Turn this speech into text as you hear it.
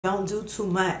Don't do too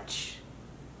much.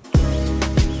 Caught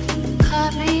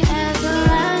me at the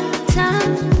right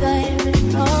time,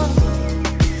 baby. Oh,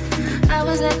 I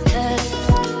was at the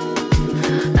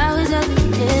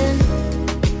end.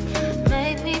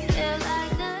 Made me feel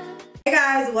like that. Hey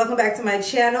guys, welcome back to my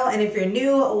channel. And if you're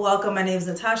new, welcome. My name is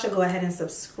Natasha. Go ahead and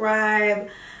subscribe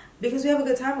because we have a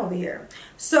good time over here.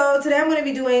 So today I'm going to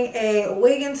be doing a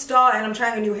wig install and I'm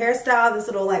trying a new hairstyle. This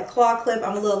little like claw clip.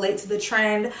 I'm a little late to the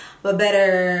trend, but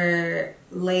better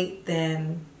late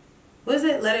than, what is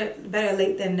it? Better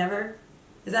late than never.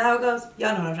 Is that how it goes?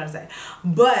 Y'all know what I'm trying to say.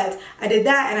 But I did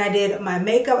that and I did my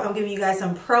makeup. I'm giving you guys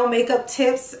some pro makeup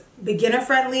tips, beginner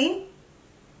friendly.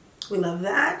 We love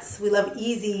that. We love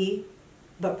easy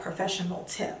but professional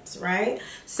tips, right?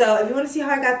 So if you want to see how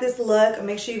I got this look,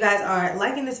 make sure you guys are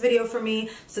liking this video for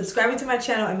me, subscribing to my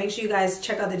channel, and make sure you guys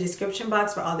check out the description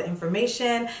box for all the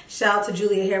information. Shout out to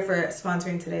Julia here for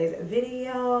sponsoring today's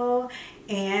video,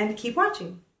 and keep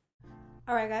watching.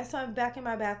 All right guys, so I'm back in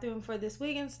my bathroom for this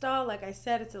wig install. Like I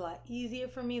said, it's a lot easier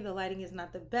for me. The lighting is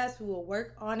not the best. We will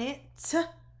work on it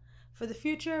for the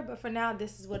future, but for now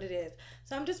this is what it is.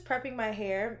 So I'm just prepping my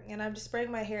hair and I'm just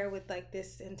spraying my hair with like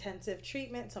this intensive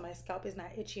treatment so my scalp is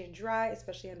not itchy and dry,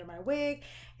 especially under my wig.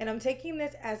 And I'm taking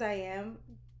this As I Am,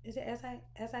 is it As I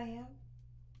Am?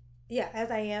 Yeah,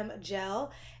 As I Am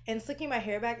gel, and slicking my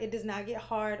hair back. It does not get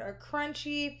hard or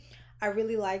crunchy. I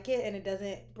really like it, and it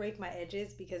doesn't break my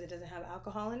edges because it doesn't have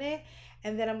alcohol in it.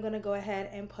 And then I'm gonna go ahead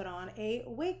and put on a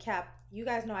wig cap. You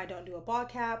guys know I don't do a ball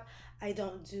cap. I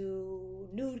don't do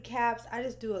nude caps. I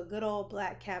just do a good old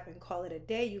black cap and call it a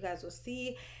day. You guys will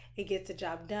see it gets the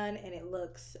job done and it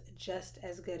looks just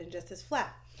as good and just as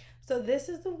flat. So this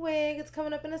is the wig. It's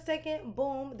coming up in a second.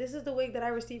 Boom. This is the wig that I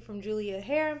received from Julia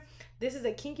Hair. This is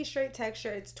a kinky straight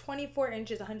texture. It's 24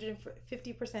 inches,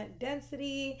 150%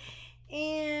 density.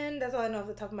 And that's all I know off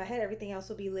the top of my head. Everything else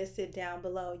will be listed down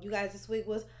below. You guys, this wig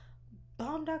was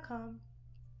bomb.com.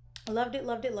 Loved it,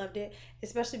 loved it, loved it.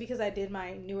 Especially because I did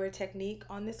my newer technique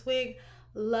on this wig.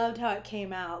 Loved how it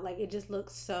came out. Like, it just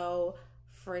looks so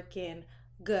freaking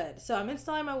good. So I'm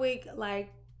installing my wig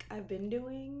like I've been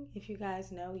doing. If you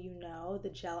guys know, you know, the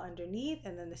gel underneath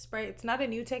and then the spray. It's not a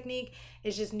new technique.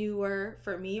 It's just newer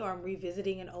for me, or I'm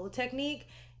revisiting an old technique.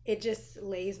 It just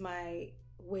lays my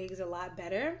wigs a lot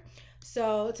better.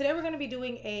 So today we're going to be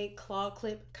doing a claw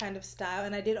clip kind of style,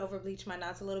 and I did over bleach my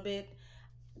knots a little bit.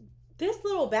 This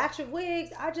little batch of wigs,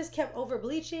 I just kept over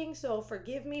bleaching, so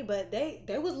forgive me, but they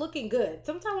was looking good.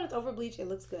 Sometimes when it's over bleached, it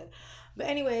looks good. But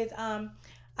anyways, I'm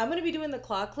going to be doing the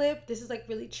claw clip. This is like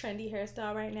really trendy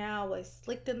hairstyle right now, like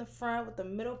slicked in the front with the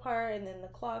middle part and then the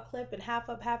claw clip and half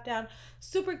up, half down.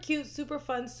 Super cute, super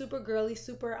fun, super girly,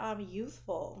 super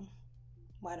youthful.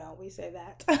 Why don't we say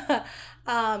that?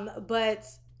 But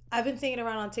I've been seeing it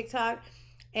around on TikTok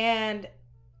and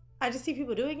I just see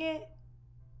people doing it,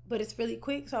 but it's really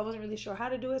quick, so I wasn't really sure how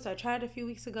to do it. So I tried it a few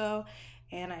weeks ago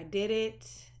and I did it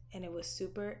and it was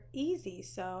super easy.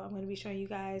 So I'm going to be showing you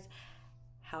guys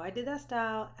how I did that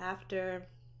style after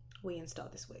we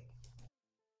installed this wig.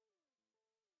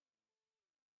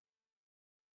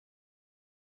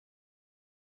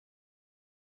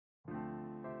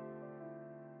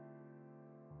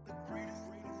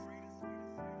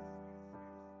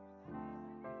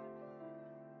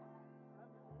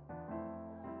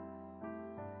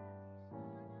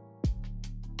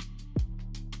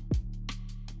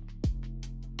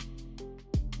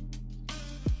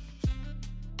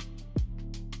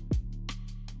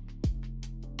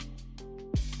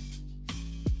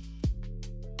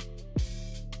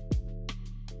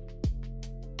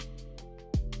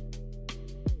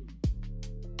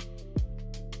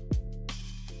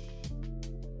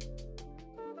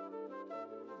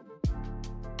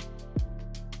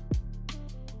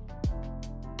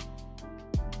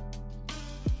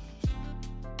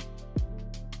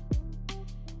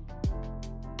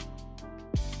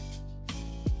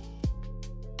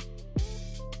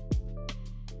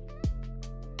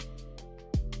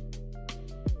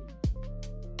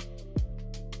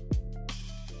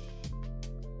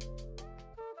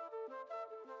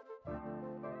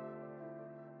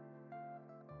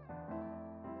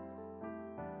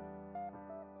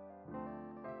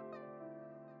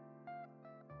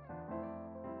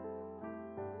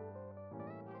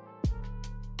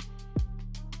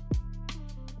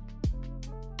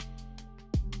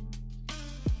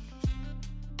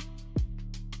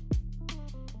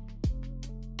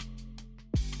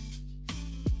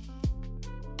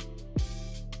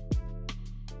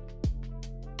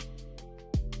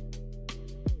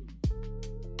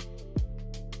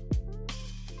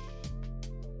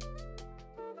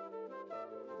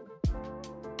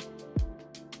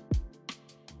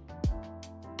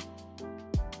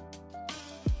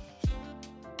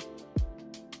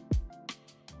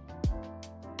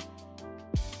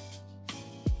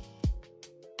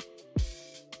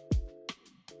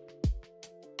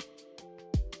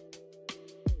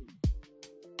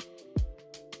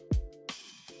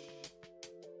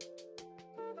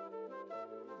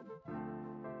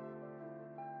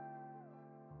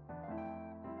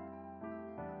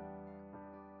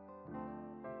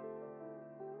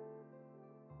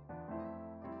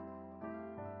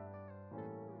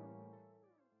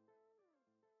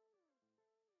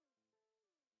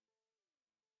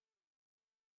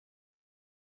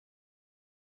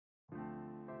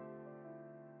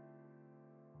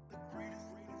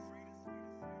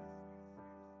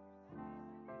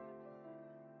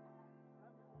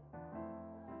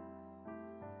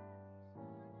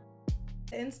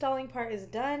 The installing part is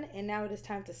done, and now it is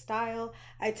time to style.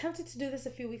 I attempted to do this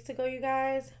a few weeks ago, you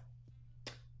guys,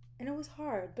 and it was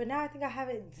hard, but now I think I have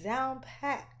it down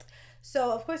packed.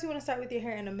 So of course you want to start with your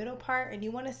hair in the middle part, and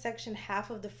you want to section half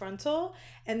of the frontal,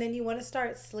 and then you want to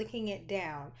start slicking it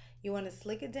down. You want to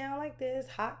slick it down like this,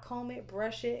 hot comb it,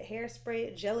 brush it, hairspray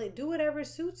it, gel it, do whatever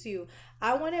suits you.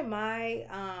 I wanted my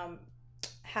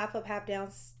half up, half down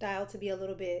style to be a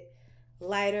little bit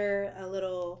lighter, a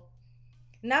little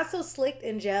not so slicked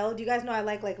and gelled. You guys know I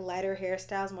like lighter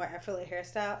hairstyles, more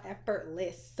effortless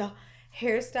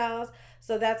hairstyles.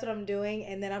 So that's what I'm doing.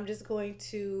 And then I'm just going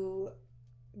to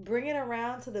bring it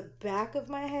around to the back of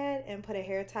my head and put a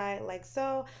hair tie like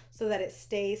so that it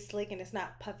stays slick and it's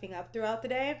not puffing up throughout the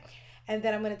day. And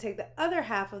then I'm going to take the other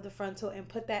half of the frontal and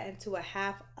put that into a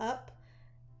half up,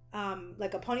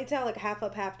 like a ponytail, like half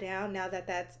up, half down, now that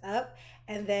that's up.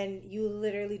 And then you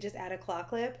literally just add a claw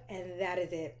clip, and that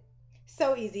is it.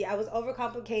 So easy. I was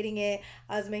overcomplicating it.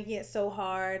 I was making it so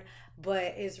hard,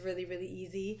 but it's really, really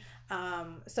easy.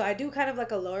 So I do kind of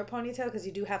like a lower ponytail because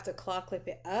you do have to claw clip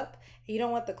it up. You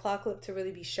don't want the claw clip to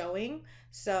really be showing.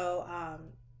 So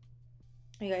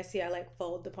you guys see I like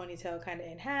fold the ponytail kind of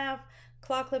in half,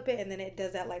 claw clip it, and then it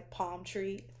does that like palm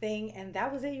tree thing. And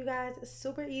that was it, you guys. It's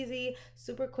super easy,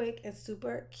 super quick, and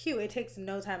super cute. It takes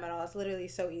no time at all. It's literally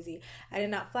so easy. I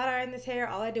did not flat iron this hair.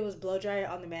 All I did was blow dry it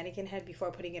on the mannequin head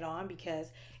before putting it on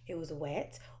because it was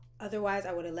wet. Otherwise,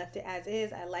 I would have left it as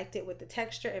is. I liked it with the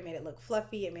texture. It made it look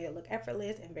fluffy. It made it look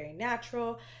effortless and very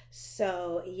natural.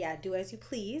 So yeah, do as you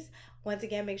please. Once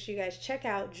again, make sure you guys check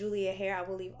out Julia Hair. I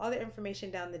will leave all the information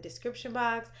down in the description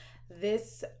box.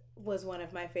 This was one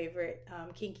of my favorite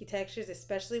kinky textures,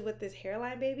 especially with this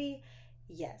hairline, baby.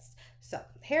 Yes. So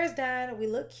hair's done. We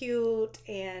look cute.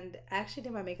 And I actually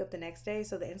did my makeup the next day.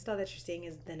 So the install that you're seeing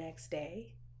is the next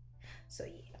day. So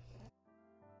yeah.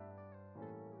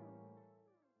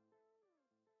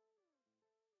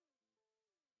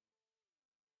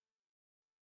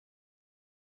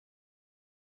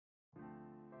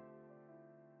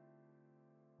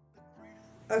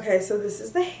 Okay, so this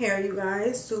is the hair, you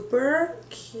guys. Super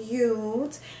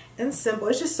cute and simple.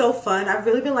 It's just so fun. I've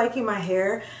really been liking my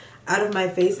hair out of my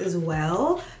face as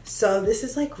well. So this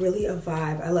is like really a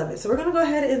vibe. I love it. So we're gonna go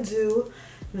ahead and do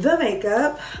the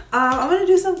makeup. I'm gonna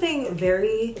do something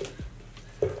very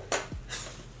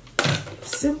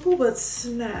simple but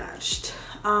snatched.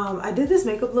 I did this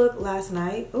makeup look last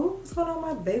night. Oh, what's going on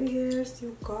with my baby hairs,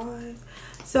 you guys?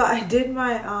 So I did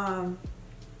my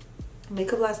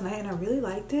makeup last night and I really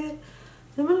liked it.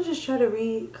 I'm gonna just try to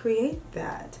recreate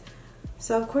that.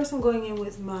 So of course I'm going in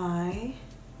with my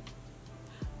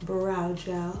brow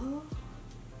gel,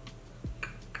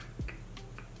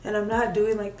 and I'm not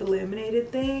doing like the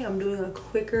laminated thing. I'm doing a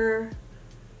quicker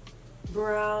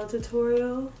brow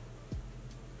tutorial.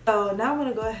 So now I'm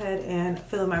gonna go ahead and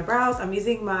fill in my brows. I'm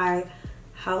using my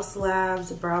House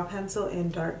Labs brow pencil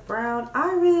in dark brown.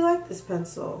 I really like this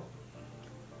pencil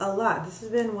a lot. This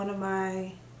has been one of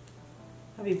my,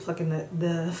 I'll be plucking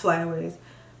the flyaways.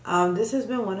 This has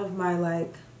been one of my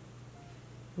like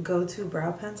go-to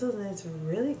brow pencils, and it's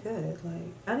really good.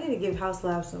 Like, I need to give House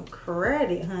Labs some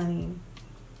credit, honey,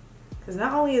 because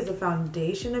not only is the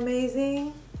foundation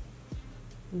amazing,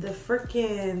 the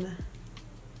freaking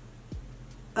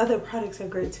other products are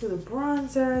great too. The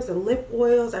bronzers, the lip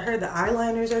oils. I heard the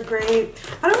eyeliners are great.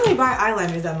 I don't really buy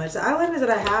eyeliners that much. The eyeliners that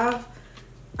I have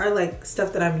are like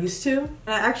stuff that I'm used to. And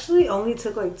I actually only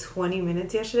took like 20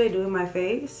 minutes yesterday doing my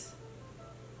face,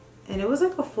 and it was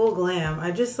like a full glam.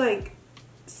 I just like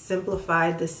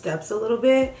simplified the steps a little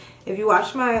bit. If you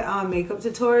watch my makeup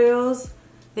tutorials,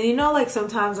 then you know, like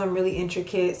sometimes I'm really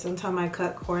intricate, sometimes I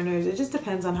cut corners. It just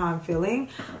depends on how I'm feeling.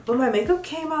 But my makeup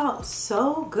came out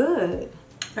so good.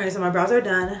 All right, so my brows are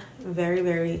done. Very,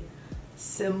 very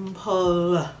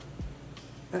simple.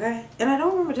 Okay, and I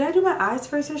don't remember, did I do my eyes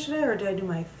first yesterday or did I do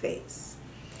my face?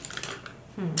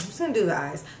 I'm just gonna do the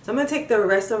eyes. So I'm gonna take the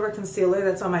rest over concealer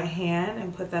that's on my hand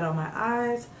and put that on my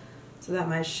eyes so that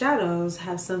my shadows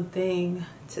have something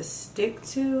to stick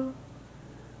to.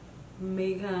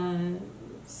 Because,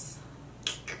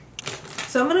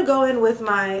 so I'm gonna go in with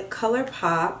my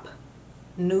ColourPop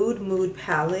Nude Mood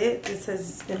palette. This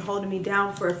has been holding me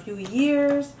down for a few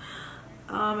years.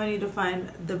 I need to find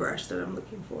the brush that I'm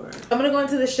looking for. I'm gonna go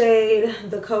into the shade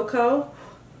The Cocoa,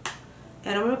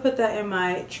 and I'm gonna put that in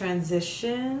my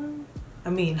transition.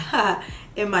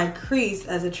 In my crease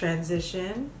as a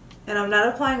transition. And I'm not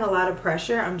applying a lot of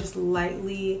pressure. I'm just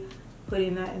lightly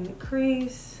putting that in the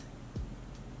crease.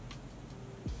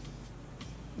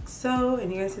 Like so,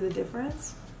 and you guys see the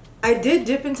difference? I did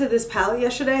dip into this palette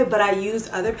yesterday, but I used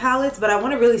other palettes, but I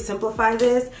wanna really simplify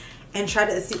this and try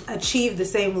to achieve the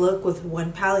same look with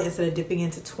one palette instead of dipping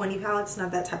into 20 palettes.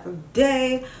 Not that type of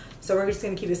day. So we're just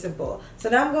gonna keep it simple. So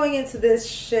now I'm going into this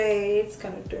shade, it's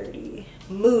kind of dirty,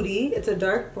 Moody. It's a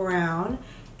dark brown.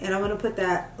 And I'm gonna put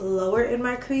that lower in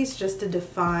my crease just to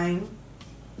define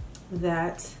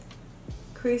that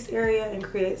crease area and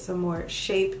create some more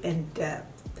shape and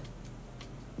depth.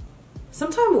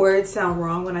 Sometimes words sound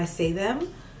wrong when I say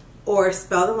them or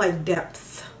spell them like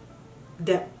depth.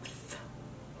 Depth.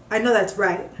 I know that's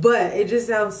right, but it just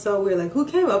sounds so weird. Like, who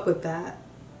came up with that?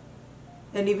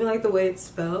 And even like the way it's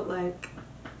spelled, like,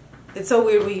 it's so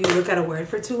weird when you look at a word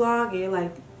for too long and you're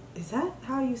like, is that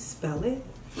how you spell it?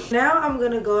 Now I'm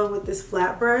gonna go in with this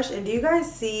flat brush, and do you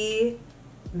guys see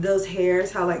those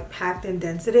hairs, how like packed and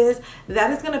dense it is?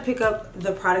 That is gonna pick up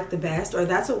the product the best, or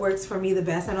that's what works for me the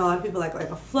best. I know a lot of people like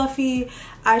a fluffy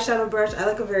eyeshadow brush. I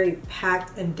like a very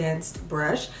packed and dense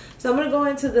brush. So I'm gonna go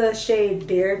into the shade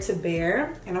Dare to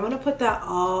Bear, and I'm gonna put that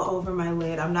all over my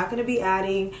lid. I'm not gonna be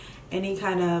adding any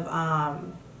kind of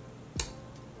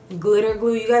glitter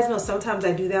glue. You guys know sometimes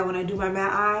I do that when I do my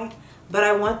matte eye, but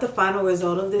I want the final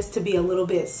result of this to be a little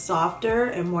bit softer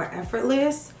and more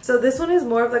effortless. So this one is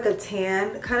more of like a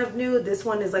tan kind of nude. This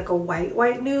one is like a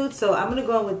white nude. So I'm gonna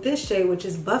go in with this shade, which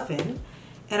is Buffin,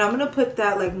 and I'm gonna put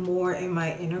that like more in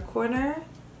my inner corner.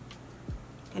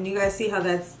 And you guys see how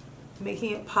that's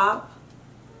making it pop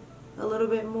a little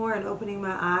bit more and opening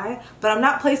my eye. But I'm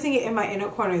not placing it in my inner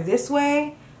corner this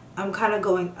way. I'm kind of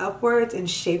going upwards and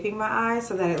shaping my eye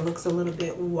so that it looks a little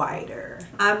bit wider.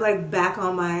 I'm like back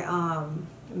on my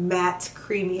matte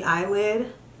creamy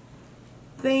eyelid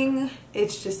thing.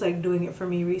 It's just like doing it for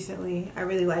me recently. I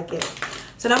really like it.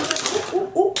 So now I'm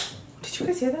gonna, ooh, did you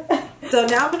guys hear that? So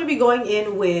now I'm gonna be going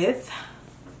in with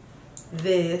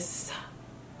this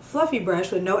fluffy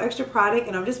brush with no extra product,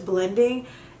 and I'm just blending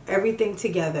everything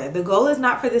together. The goal is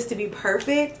not for this to be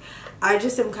perfect. I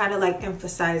just am kind of like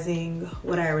emphasizing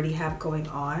what I already have going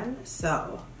on.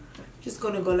 So just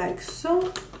gonna go like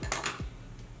so.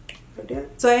 Right there.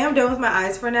 So I am done with my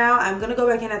eyes for now. I'm gonna go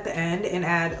back in at the end and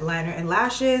add liner and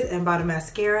lashes and bottom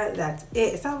mascara. That's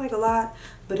it. It sounds like a lot,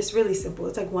 but it's really simple.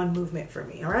 It's like one movement for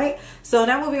me, all right? So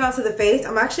now moving on to the face.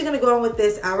 I'm actually gonna go in with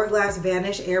this Hourglass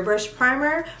Vanish Airbrush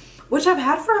Primer, which I've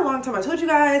had for a long time. I told you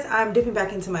guys I'm dipping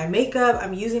back into my makeup.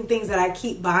 I'm using things that I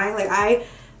keep buying. Like, I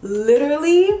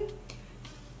literally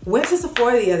went to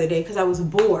Sephora the other day because I was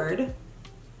bored,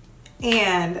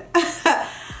 and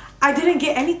I didn't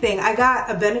get anything. I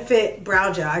got a Benefit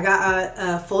brow gel. I got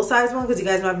a full-size one because you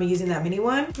guys know I've been using that mini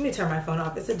one. Let me turn my phone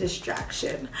off. It's a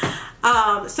distraction.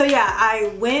 So yeah,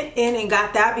 I went in and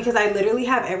got that because I literally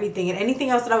have everything, and anything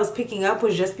else that I was picking up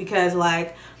was just because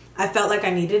like I felt like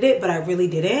I needed it, but I really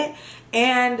didn't.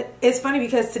 And it's funny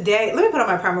because today, let me put on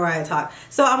my primer while I talk.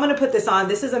 So I'm gonna put this on.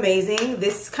 This is amazing.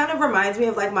 This kind of reminds me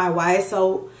of like my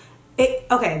YSL.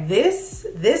 Okay,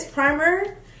 this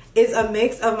primer is a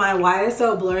mix of my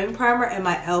YSL blurring primer and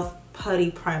my e.l.f.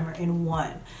 putty primer in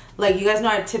one. Like, you guys know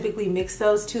I typically mix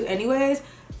those two anyways.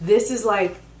 This is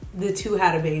like the two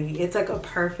had a baby. It's like a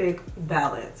perfect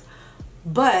balance.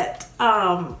 But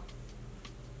my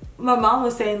mom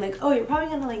was saying like, oh, you're probably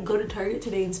gonna like go to Target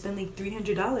today and spend like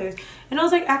 $300. And I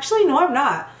was like, actually, no, I'm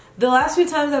not. The last few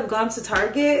times I've gone to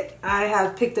Target, I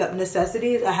have picked up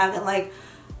necessities. I haven't like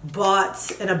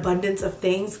bought an abundance of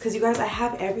things because, you guys, I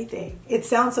have everything. It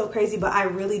sounds so crazy, but I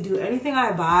really do. Anything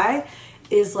I buy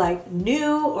is like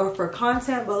new or for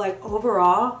content, but like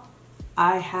overall,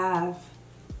 I have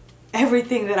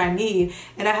everything that I need,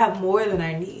 and I have more than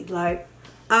I need. Like,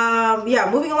 yeah,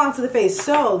 moving along to the face.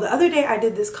 So the other day I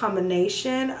did this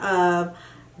combination of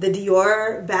the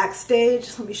Dior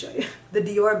Backstage, let me show you, the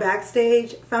Dior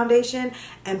Backstage foundation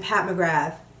and Pat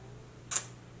McGrath.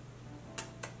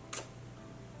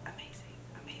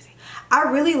 Amazing. I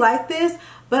really like this,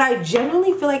 but I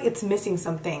genuinely feel like it's missing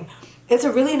something. It's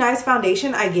a really nice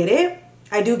foundation. I get it.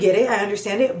 I do get it. I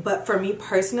understand it. But for me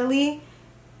personally,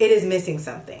 it is missing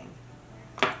something.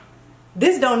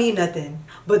 This don't need nothing.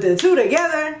 But the two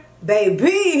together,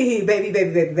 baby.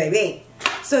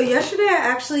 So yesterday I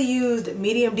actually used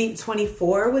medium deep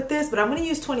 24 with this, but I'm going to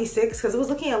use 26 because it was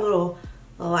looking a little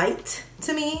light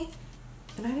to me.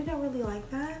 And I didn't really like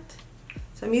that.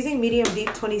 So I'm using medium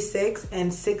deep 26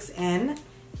 and 6N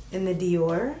in the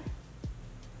Dior.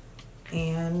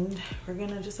 And we're going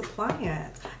to just apply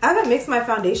it. I haven't mixed my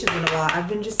foundations in a while. I've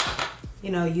been just,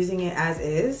 you know, using it as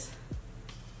is.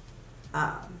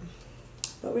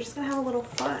 But we're just going to have a little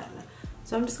fun.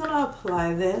 So I'm just going to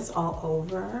apply this all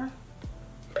over.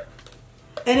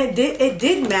 And it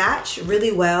did match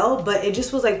really well, but it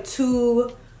just was like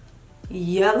too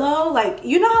yellow. Like,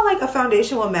 you know how like a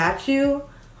foundation will match you,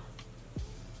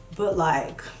 but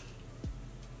like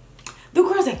The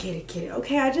girls that get it,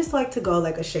 okay? I just like to go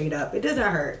like a shade up. It doesn't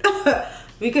hurt.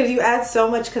 Because you add so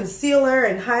much concealer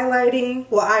and highlighting,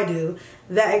 well I do,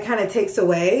 that it kind of takes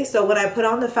away. So when I put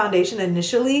on the foundation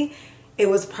initially, it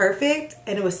was perfect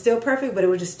and it was still perfect, but it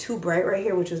was just too bright right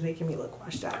here, which was making me look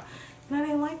washed out. And I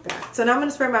didn't like that. So now I'm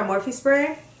gonna spray my Morphe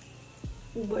spray,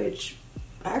 which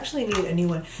I actually need a new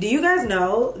one. Do you guys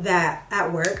know that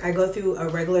at work, I go through a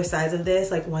regular size of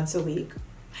this like once a week?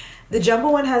 The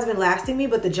jumbo one has been lasting me,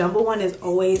 but the jumbo one is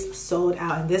always sold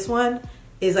out. And this one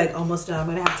is like almost done. I'm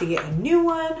gonna have to get a new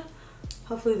one.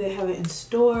 Hopefully they have it in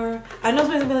store. I know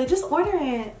somebody's gonna be like, just order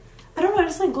it. I don't know, I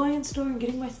just like going in store and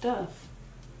getting my stuff.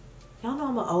 Y'all know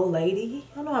I'm an old lady.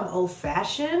 Y'all know I'm old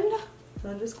fashioned. So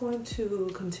I'm just going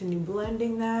to continue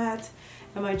blending that.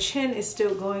 And my chin is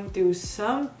still going through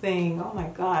something. Oh my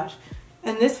gosh.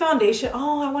 And this foundation,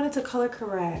 oh, I wanted to color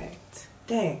correct.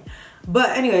 Dang.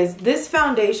 But anyways, this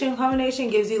foundation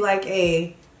combination gives you like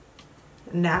a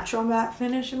natural matte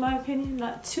finish in my opinion.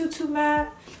 Not too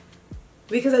matte.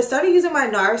 Because I started using my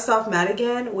NARS Soft Matte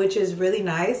again, which is really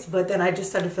nice. But then I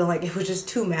just started feeling like it was just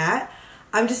too matte.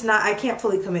 I can't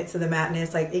fully commit to the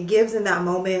matteness. Like it gives in that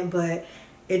moment, but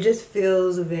it just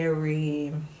feels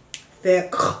very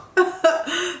thick.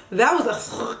 That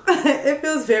was it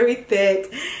feels very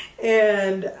thick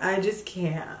and I just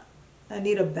can't. I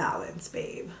need a balance,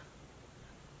 babe.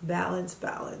 Balance.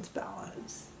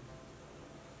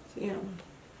 So yeah.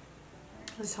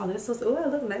 That's how this looks. Oh, I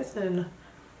look nice and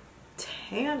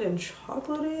tanned and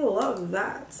chocolatey. Love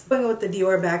that. Going with the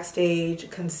Dior Backstage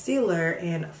Concealer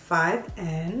in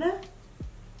 5N.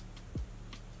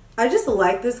 I just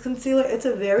like this concealer. It's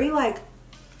a very like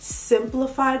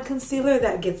simplified concealer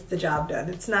that gets the job done.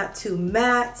 It's not too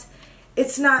matte.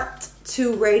 It's not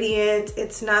too radiant.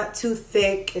 It's not too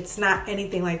thick. It's not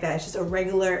anything like that. It's just a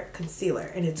regular concealer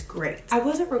and it's great. I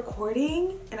wasn't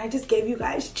recording and I just gave you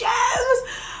guys gems.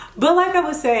 But like I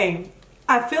was saying,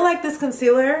 I feel like this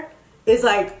concealer is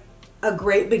like a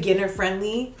great beginner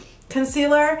friendly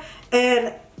concealer,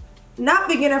 and not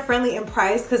beginner friendly in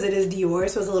price because it is Dior,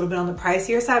 so it's a little bit on the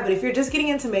pricier side. But if you're just getting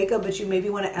into makeup but you maybe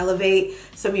want to elevate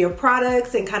some of your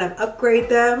products and kind of upgrade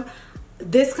them,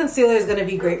 this concealer is going to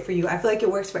be great for you. I feel like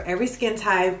it works for every skin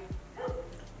type.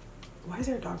 Why is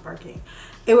there a dog barking?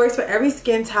 It works for every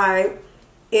skin type.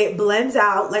 It blends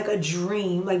out like a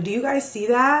dream. Like, do you guys see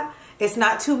that? It's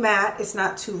not too matte. It's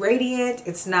not too radiant.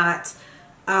 It's not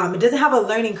it doesn't have a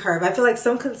learning curve. I feel like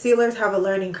some concealers have a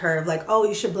learning curve. Like, oh,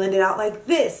 you should blend it out like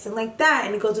this and like that.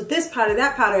 And it goes with this powder,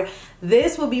 that powder.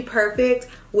 This will be perfect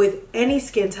with any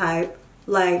skin type.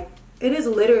 Like, it is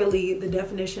literally the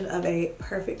definition of a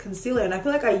perfect concealer. And I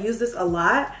feel like I use this a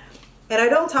lot. And I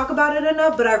don't talk about it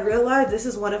enough, but I realized this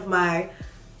is one of my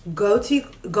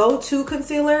go-to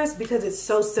concealers because it's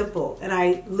so simple. And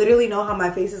I literally know how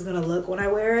my face is going to look when I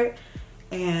wear it.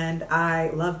 And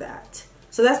I love that.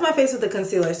 So that's my face with the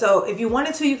concealer. So if you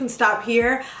wanted to, you can stop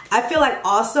here. I feel like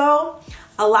also,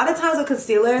 a lot of times with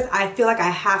concealers, I feel like I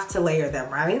have to layer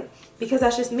them, right? Because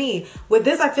that's just me. With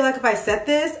this, I feel like if I set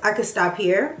this, I could stop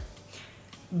here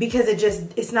because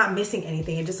it's not missing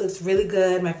anything. It just looks really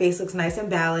good. My face looks nice and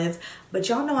balanced. But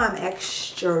y'all know I'm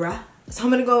extra. So I'm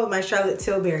gonna go with my Charlotte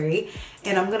Tilbury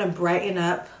and I'm gonna brighten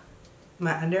up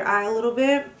my under eye a little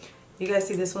bit. You guys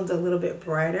see this one's a little bit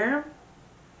brighter.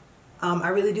 I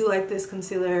really do like this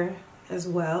concealer as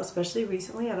well, especially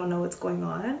recently. I don't know what's going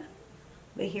on,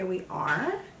 but here we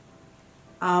are.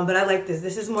 But I like this.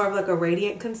 This is more of like a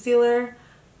radiant concealer,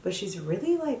 but she's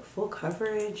really like full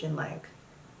coverage and like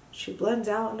she blends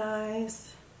out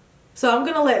nice. So I'm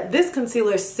gonna let this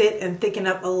concealer sit and thicken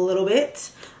up a little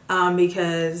bit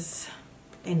because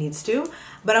it needs to.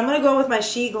 But I'm gonna go with my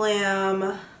She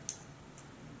Glam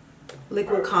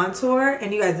liquid contour.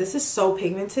 And you guys, this is so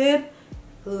pigmented.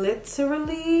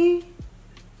 Literally,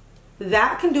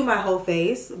 that can do my whole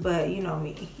face, but you know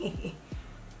me.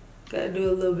 Gotta do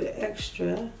a little bit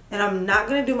extra. And I'm not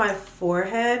gonna do my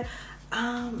forehead. No,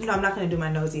 I'm not gonna do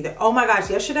my nose either. Oh my gosh,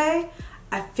 yesterday,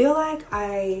 I feel like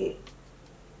I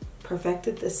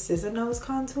perfected the scissor nose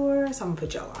contour, so I'm gonna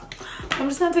put y'all on. I'm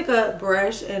just gonna take a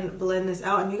brush and blend this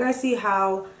out, and you guys see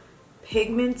how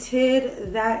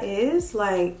pigmented that is?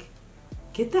 Like,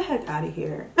 get the heck out of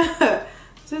here.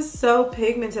 Just so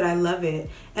pigmented. I love it.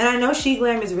 And I know She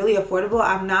Glam is really affordable.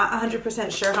 I'm not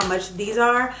 100% sure how much these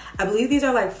are. I believe these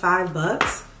are like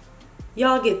 $5.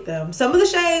 Y'all get them. Some of the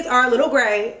shades are a little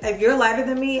gray. If you're lighter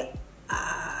than me,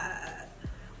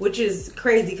 which is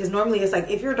crazy because normally it's like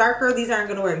if you're darker, these aren't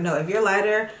gonna work. No, if you're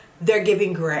lighter, they're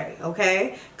giving gray,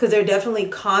 okay? Because they're definitely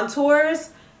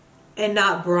contours and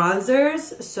not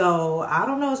bronzers. So I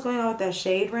don't know what's going on with that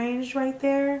shade range right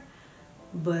there.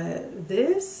 But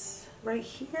this right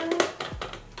here.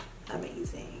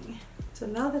 Amazing. So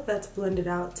now that that's blended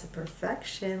out to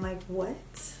perfection, like what?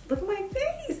 Look at my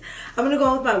face. I'm gonna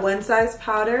go in with my One Size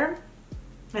powder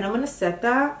and I'm gonna set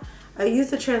that. I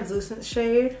use the translucent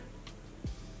shade.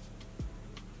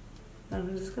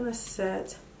 I'm just gonna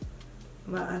set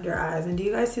my under eyes. And do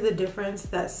you guys see the difference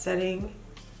that setting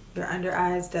your under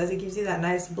eyes does? It gives you that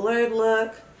nice blurred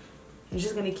look. It's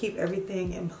just gonna keep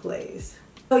everything in place.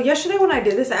 So yesterday when I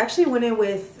did this, I actually went in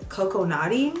with Coco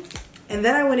Naughty, and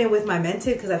then I went in with my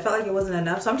Mented because I felt like it wasn't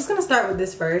enough. So I'm just gonna start with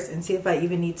this first and see if I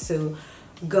even need to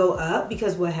go up,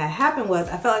 because what had happened was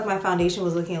I felt like my foundation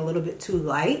was looking a little bit too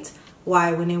light while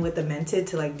I went in with the Mented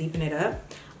to like deepen it up.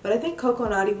 But I think Coco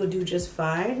Naughty will do just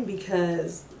fine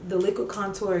because the liquid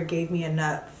contour gave me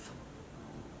enough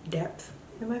depth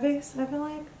in my face, I feel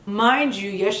like. Mind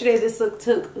you, yesterday this look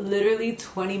took literally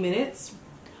 20 minutes.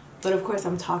 But of course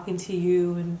I'm talking to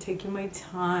you and taking my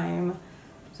time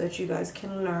so that you guys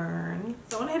can learn.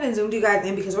 So I went ahead and zoomed you guys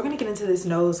in because we're gonna get into this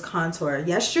nose contour.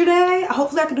 Yesterday,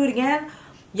 hopefully I can do it again.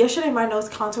 Yesterday my nose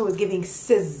contour was giving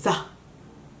SZA,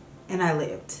 and I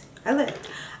lived.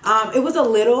 It was a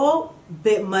little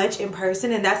bit much in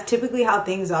person, and that's typically how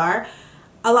things are.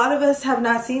 A lot of us have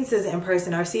not seen SZA in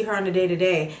person or see her on a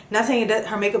day-to-day. Not saying that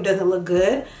her makeup doesn't look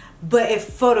good, but it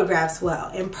photographs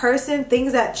well. In person,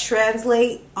 things that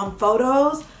translate on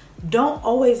photos don't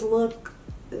always look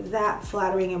that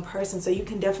flattering in person. So you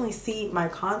can definitely see my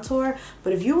contour,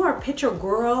 but if you are a picture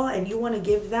girl and you want to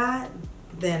give that,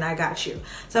 then I got you.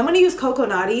 So I'm going to use Coco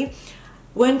Naughty.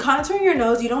 When contouring your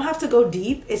nose, you don't have to go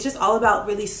deep. It's just all about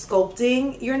really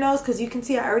sculpting your nose, because you can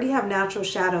see I already have natural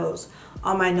shadows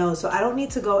on my nose, so I don't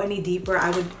need to go any deeper.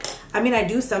 I mean I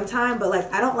do sometime, but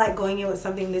like I don't like going in with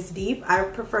something this deep. I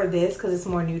prefer this because it's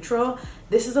more neutral.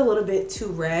 This is a little bit too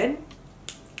red,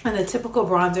 and the typical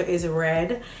bronzer is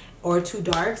red or too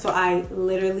dark. So I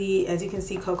literally, as you can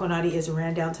see, Coco Naughty is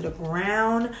ran down to the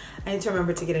ground. I need to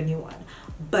remember to get a new one,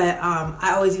 but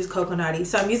I always use Coco Naughty.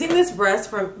 So I'm using this brush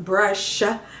from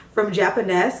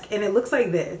Japanesque, and it looks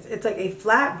like this. It's like a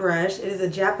flat brush. It is a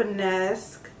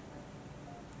Japanesque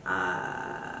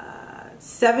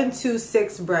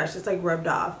 726 brush. It's like rubbed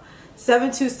off.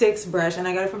 726 brush, and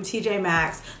I got it from TJ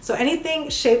Maxx. So anything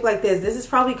shaped like this is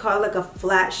probably called like a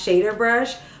flat shader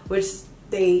brush, which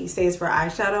they say is for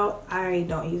eyeshadow. I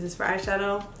don't use this for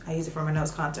eyeshadow. I use it for my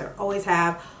nose contour. Always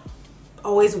have,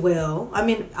 always will. I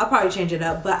mean, I'll probably change it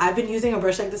up, but I've been using a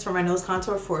brush like this for my nose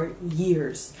contour for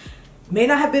years. May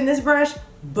not have been this brush,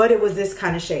 but it was this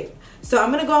kind of shape. So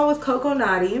I'm gonna go on with Coco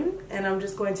Naughty, and I'm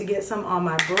just going to get some on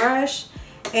my brush.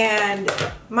 And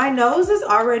my nose is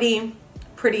already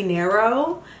pretty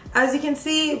narrow, as you can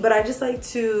see, but I just like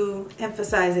to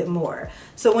emphasize it more.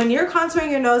 So when you're contouring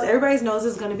your nose, everybody's nose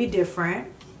is gonna be different.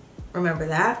 Remember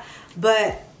that.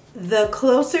 But the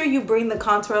closer you bring the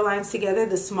contour lines together,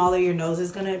 the smaller your nose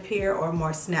is gonna appear, or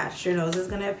more snatched your nose is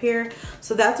gonna appear.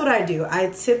 So that's what I do. I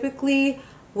typically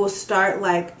will start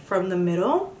like from the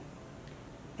middle,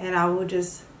 and I will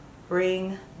just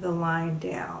bring the line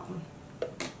down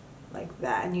like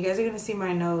that. And you guys are gonna see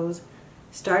my nose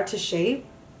start to shape.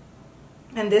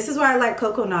 And this is why I like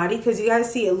Coco Naughty, because you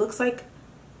guys see it looks like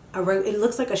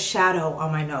a shadow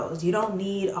on my nose. You don't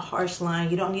need a harsh line.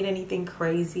 You don't need anything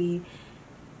crazy.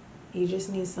 You just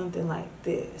need something like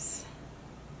this.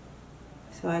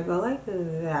 So I go like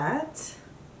that,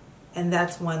 and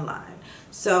that's one line.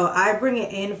 So I bring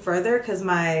it in further because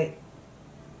my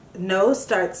nose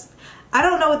starts, I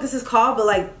don't know what this is called, but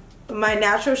like my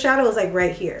natural shadow is like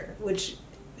right here, which,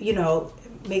 you know,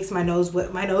 makes my nose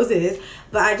what my nose is,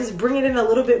 but I just bring it in a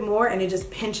little bit more and it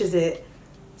just pinches it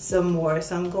some more.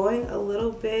 So I'm going a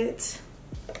little bit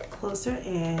closer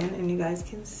in, and you guys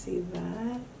can see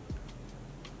that.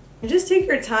 And just take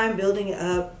your time building it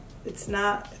up. It's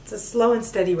a slow and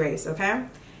steady race, okay? And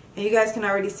you guys can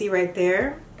already see right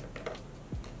there,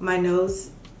 my nose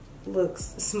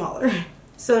looks smaller.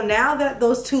 So now that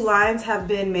those two lines have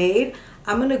been made,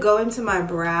 I'm gonna go into my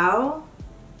brow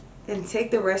and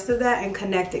take the rest of that and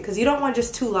connect it, because you don't want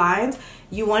just two lines.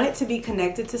 You want it to be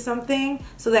connected to something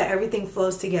so that everything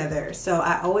flows together. So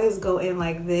I always go in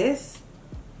like this,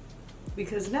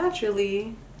 because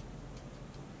naturally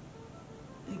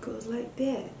it goes like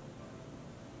that.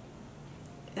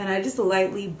 And I just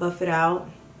lightly buff it out.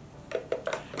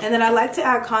 And then I like to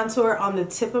add contour on the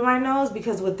tip of my nose,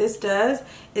 because what this does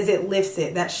is it lifts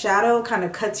it. That shadow kind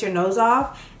of cuts your nose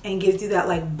off and gives you that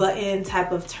like button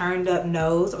type of turned up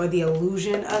nose, or the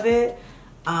illusion of it.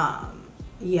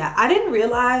 Yeah, I didn't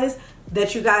realize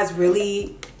that you guys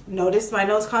really noticed my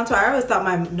nose contour. I always thought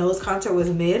my nose contour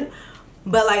was mid,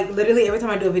 But like literally every time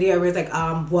I do a video, everybody's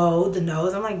like, whoa, the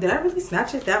nose. I'm like, did I really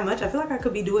snatch it that much? I feel like I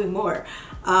could be doing more.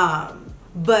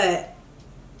 But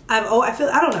I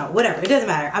don't know, whatever, it doesn't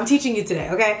matter. I'm teaching you today,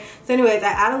 okay? So anyways, I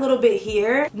add a little bit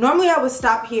here. Normally I would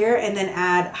stop here and then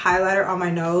add highlighter on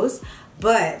my nose,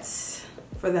 but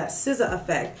for that scissor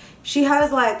effect, she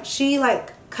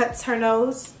cuts her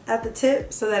nose at the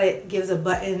tip so that it gives a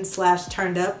button /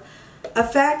 turned up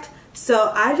effect. So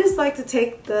I just like to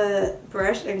take the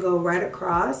brush and go right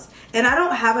across. And I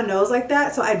don't have a nose like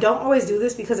that, so I don't always do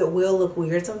this because it will look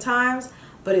weird sometimes,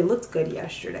 but it looked good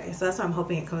yesterday. So that's why I'm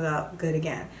hoping it comes out good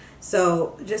again.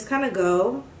 So just kind of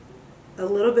go a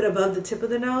little bit above the tip of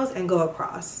the nose and go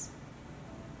across.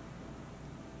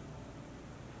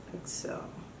 Like so.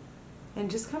 And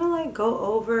just kind of like go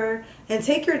over and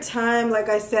take your time. Like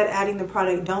I said, adding the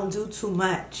product, don't do too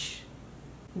much.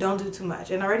 Don't do too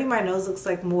much. And already my nose looks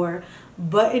like more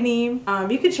buttony.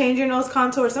 You could change your nose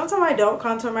contour. Sometimes I don't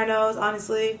contour my nose,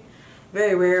 honestly.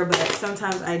 Very rare, but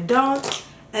sometimes I don't.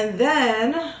 And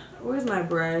then, where's my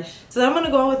brush? So I'm going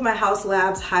to go in with my House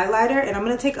Labs highlighter, and I'm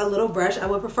going to take a little brush. I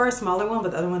would prefer a smaller one,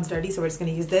 but the other one's dirty, so we're just going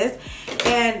to use this.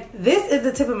 And this is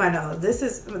the tip of my nose. This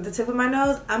is the tip of my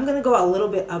nose. I'm going to go a little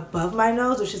bit above my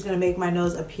nose, which is going to make my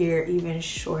nose appear even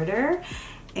shorter.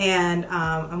 And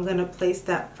I'm going to place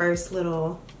that first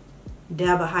little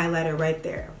dab of highlighter right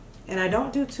there. And I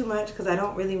don't do too much because I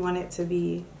don't really want it to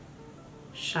be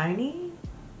shiny,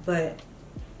 but it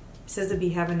says to be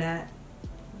having that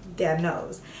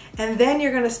nose. And then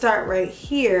you're going to start right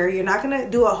here. You're not going to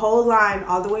do a whole line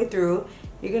all the way through.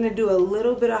 You're going to do a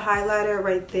little bit of highlighter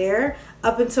right there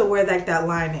up until where like that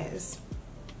line is.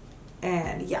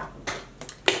 And yeah.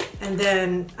 And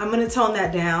then I'm going to tone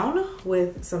that down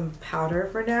with some powder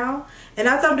for now. And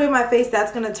as I'm doing my face,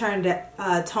 that's going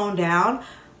to tone down.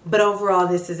 But overall,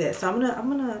 this is it. So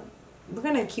we're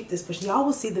gonna keep this pushing. Y'all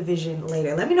will see the vision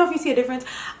later. Let me know if you see a difference.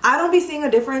 I don't be seeing a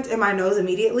difference in my nose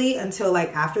immediately until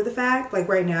like after the fact. Like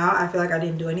right now, I feel like I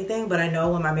didn't do anything, but I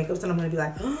know when my makeup's done, I'm gonna be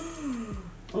like,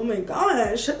 oh my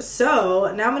gosh.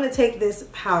 So now I'm gonna take this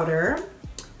powder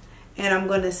and I'm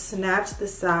gonna snatch the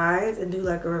sides and do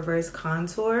like a reverse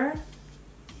contour.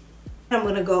 I'm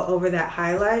gonna go over that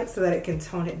highlight so that it can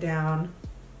tone it down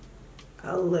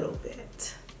a little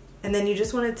bit. And then you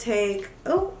just want to take,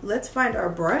 let's find our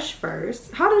brush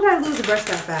first. How did I lose the brush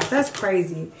that fast? That's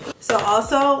crazy. So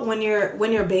also when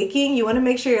you're baking, you want to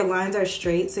make sure your lines are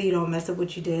straight so you don't mess up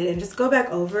what you did, and just go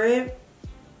back over it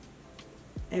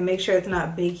and make sure it's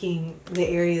not baking the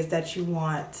areas that you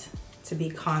want to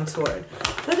be contoured.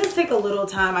 So just take a little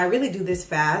time. I really do this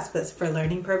fast, but for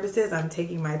learning purposes, I'm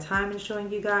taking my time and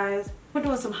showing you guys. We're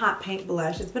doing some hot pink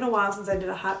blush. It's been a while since I did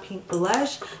a hot pink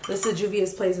blush. This is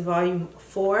Juvia's Place Volume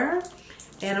 4.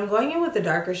 And I'm going in with the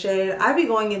darker shade. I be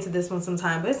going into this one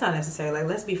sometime, but it's not necessary. Like,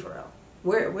 let's be for real.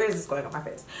 Where is this going on my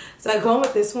face? So I go in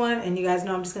with this one, and you guys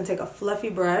know I'm just going to take a fluffy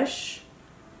brush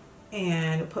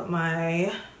and put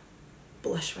my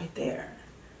blush right there.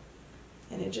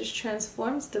 And it just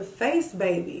transforms the face,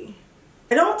 baby.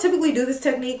 I don't typically do this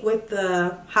technique with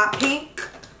the hot pink.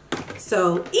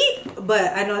 So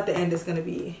but I know at the end it's gonna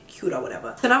be cute or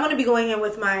whatever. So now I'm gonna be going in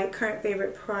with my current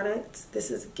favorite product.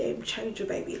 This is a game changer,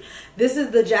 baby. This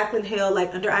is the Jaclyn Hill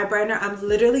like under eye brightener. I'm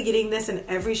literally getting this in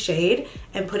every shade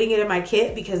and putting it in my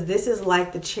kit because this is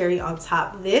like the cherry on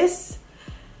top. This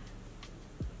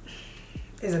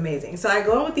is amazing. So I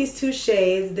go in with these two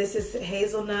shades. This is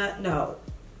hazelnut,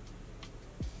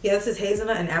 this is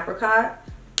hazelnut and apricot.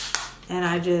 And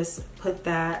I just put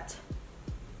that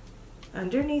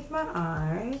underneath my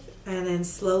eyes and then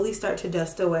slowly start to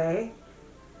dust away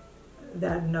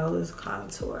that nose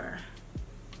contour.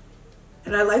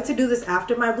 And I like to do this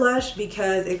after my blush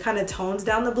because it kind of tones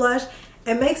down the blush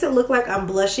and makes it look like I'm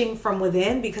blushing from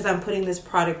within because I'm putting this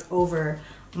product over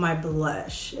my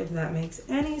blush, if that makes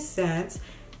any sense.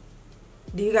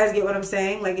 Do you guys get what I'm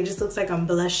saying? Like, it just looks like I'm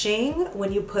blushing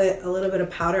when you put a little bit of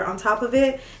powder on top of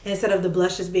it instead of the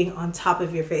blush just being on top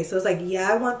of your face. So it's like,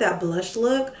 yeah, I want that blush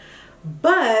look,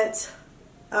 but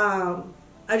I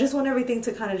just want everything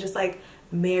to kind of just like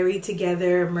marry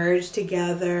together, merge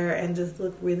together, and just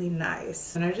look really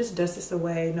nice. And I just dust this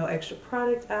away, no extra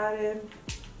product added.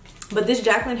 But this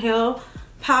Jaclyn Hill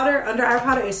powder, under eye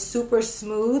powder, is super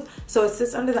smooth, so it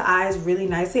sits under the eyes really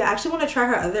nicely. I actually want to try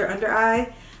her other under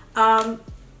eye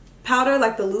powder,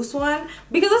 like the loose one,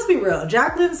 because let's be real,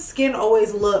 Jaclyn's skin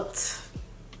always looked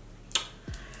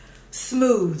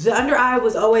smooth. The under eye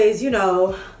was always, you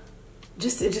know, it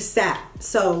just sat.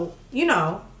 So, you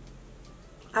know,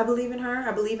 I believe in her,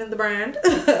 I believe in the brand.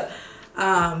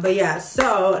 But yeah,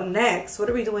 so next, what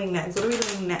are we doing next? What are we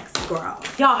doing next, girl?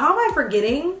 Y'all, how am I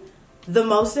forgetting the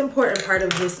most important part of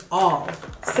this all,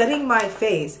 setting my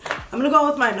face. I'm gonna go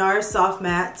with my NARS Soft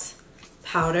Matte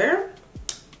powder,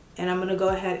 and I'm gonna go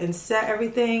ahead and set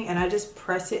everything, and I just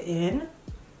press it in.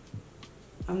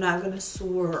 I'm not gonna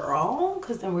swirl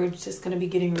because then we're just gonna be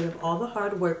getting rid of all the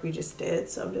hard work we just did.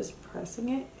 So I'm just pressing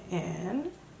it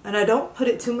in, and I don't put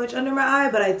it too much under my eye,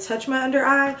 but I touch my under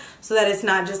eye so that it's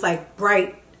not just like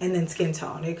bright and then skin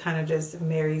tone. It kind of just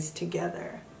marries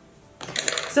together.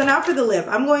 So now for the lip,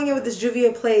 I'm going in with this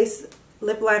Juvia's Place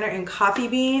lip liner in Coffee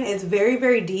Bean. It's very,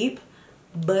 very deep,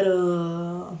 but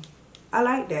I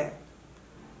like that.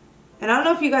 And I don't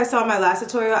know if you guys saw my last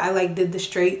tutorial, I like did the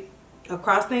straight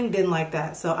across thing, didn't like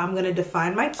that. So I'm gonna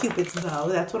define my Cupid's bow.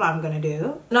 That's what I'm gonna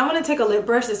do. Now I'm gonna take a lip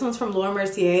brush. This one's from Laura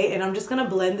Mercier, and I'm just gonna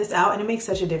blend this out, and it makes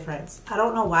such a difference. I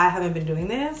don't know why I haven't been doing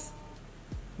this,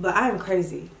 but I am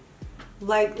crazy.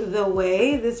 Like the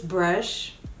way this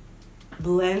brush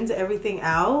blends everything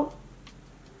out.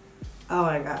 Oh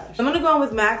my gosh. I'm gonna go in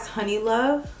with MAC's Honey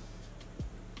Love.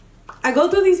 I go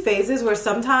through these phases where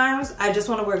sometimes I just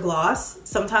want to wear gloss.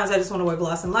 Sometimes I just want to wear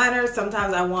gloss and liner.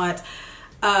 Sometimes I want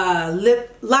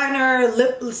lip liner,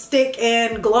 lipstick,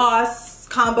 and gloss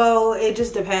combo. It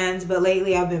just depends. But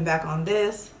lately I've been back on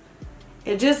this.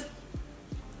 It just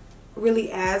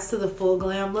really adds to the full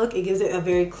glam look. It gives it a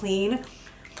very clean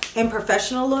and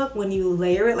professional look when you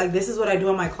layer it. Like this is what I do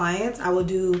on my clients. I will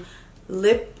do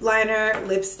lip liner,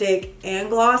 lipstick, and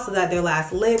gloss so that their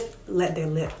lip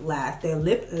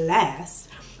lasts,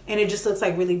 and it just looks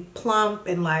like really plump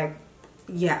and like,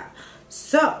 yeah.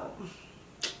 So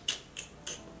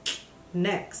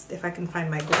next, if I can find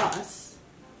my gloss,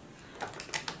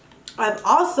 I've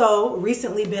also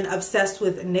recently been obsessed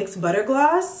with NYX Butter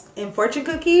Gloss in Fortune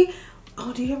Cookie.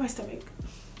 Oh, do you hear my stomach?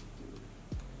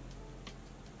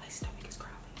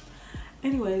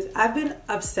 Anyways, I've been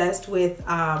obsessed with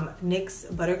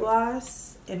NYX Butter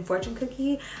Gloss in Fortune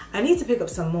Cookie. I need to pick up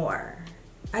some more.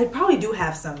 I probably do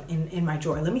have some in my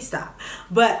drawer. Let me stop.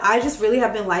 But I just really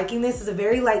have been liking this. It's a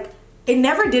very like, it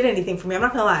never did anything for me. I'm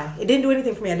not gonna lie. It didn't do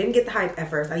anything for me. I didn't get the hype at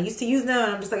first. I used to use them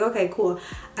and I'm just like, okay, cool.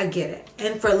 I get it.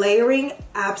 And for layering,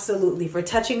 absolutely. For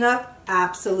touching up,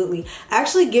 absolutely. I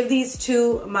actually give these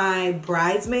to my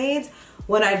bridesmaids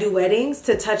when I do weddings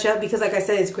to touch up, because like I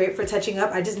said, it's great for touching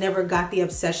up. I just never got the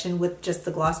obsession with just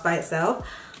the gloss by itself,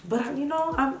 but you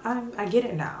know, I get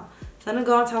it now. So I'm gonna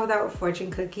go on top of that with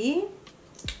Fortune Cookie,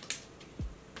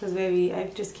 because baby, I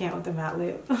just can't with the matte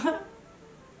lip.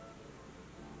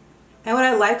 And what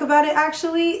I like about it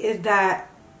actually is that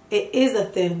it is a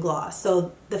thin gloss.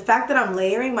 So the fact that I'm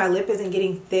layering, my lip isn't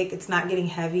getting thick, it's not getting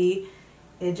heavy.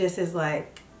 It just is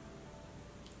like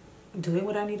doing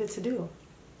what I needed to do.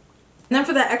 And then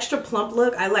for that extra plump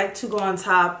look, I like to go on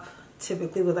top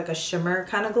typically with like a shimmer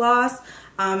kind of gloss.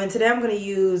 And today I'm going to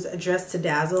use Dress to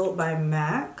Dazzle by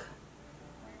MAC.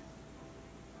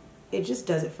 It just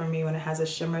does it for me when it has a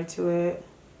shimmer to it.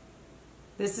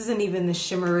 This isn't even the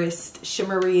shimmeriest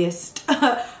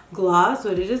gloss,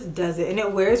 but it just does it. And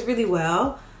it wears really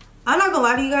well. I'm not going to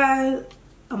lie to you guys,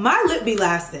 my lip be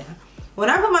lasting. When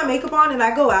I put my makeup on and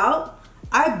I go out,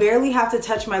 I barely have to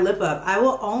touch my lip up. I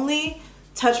will only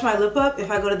touch my lip up if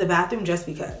I go to the bathroom, just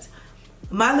because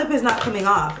my lip is not coming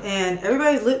off, and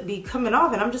everybody's lip be coming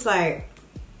off, and I'm just like,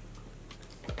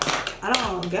 I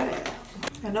don't get it.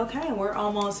 And okay, we're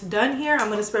almost done here. I'm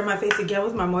gonna spray my face again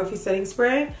with my Morphe setting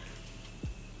spray.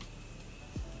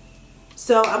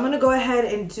 So I'm gonna go ahead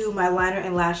and do my liner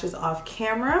and lashes off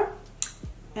camera,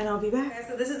 and I'll be back. Okay,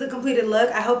 so this is the completed look.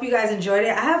 I hope you guys enjoyed it.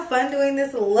 I have fun doing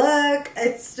this look.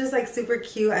 It's just like super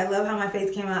cute. I love how my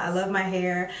face came out. I love my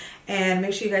hair. And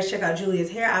make sure you guys check out Julia's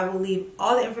hair. I will leave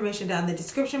all the information down in the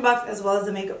description box, as well as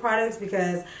the makeup products,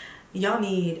 because y'all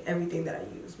need everything that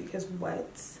I use, because what?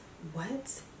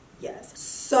 Yes.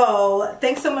 So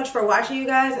thanks so much for watching, you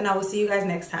guys, and I will see you guys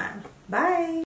next time. Bye.